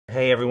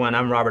Hey everyone,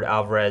 I'm Robert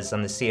Alvarez.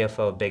 I'm the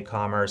CFO of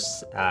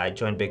BigCommerce. I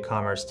joined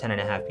BigCommerce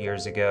 10.5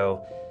 years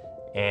ago,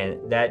 and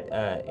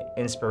that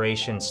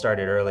inspiration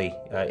started early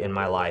in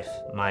my life.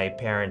 My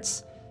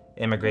parents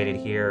immigrated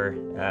here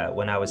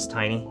when I was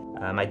tiny.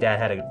 My dad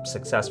had a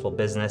successful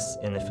business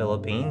in the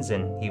Philippines,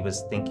 and he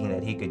was thinking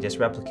that he could just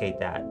replicate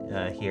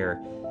that here,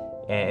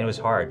 and it was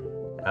hard.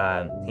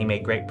 He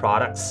made great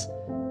products.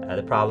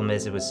 The problem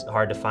is it was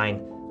hard to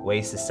find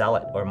ways to sell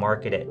it or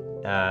market it.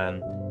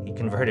 He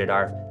converted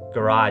our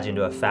garage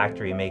into a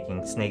factory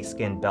making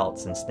snakeskin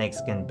belts and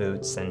snakeskin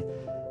boots, and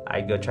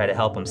I'd go try to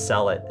help him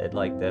sell it at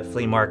like the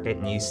flea market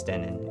in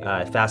Houston.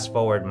 And fast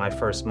forward my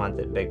first month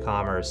at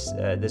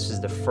BigCommerce, this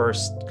was the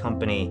first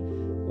company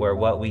where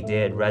what we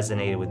did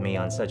resonated with me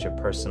on such a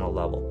personal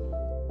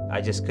level.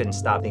 I just couldn't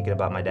stop thinking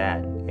about my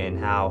dad and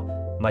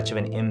how much of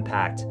an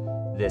impact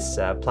this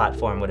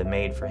platform would have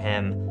made for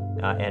him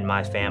and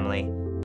my family.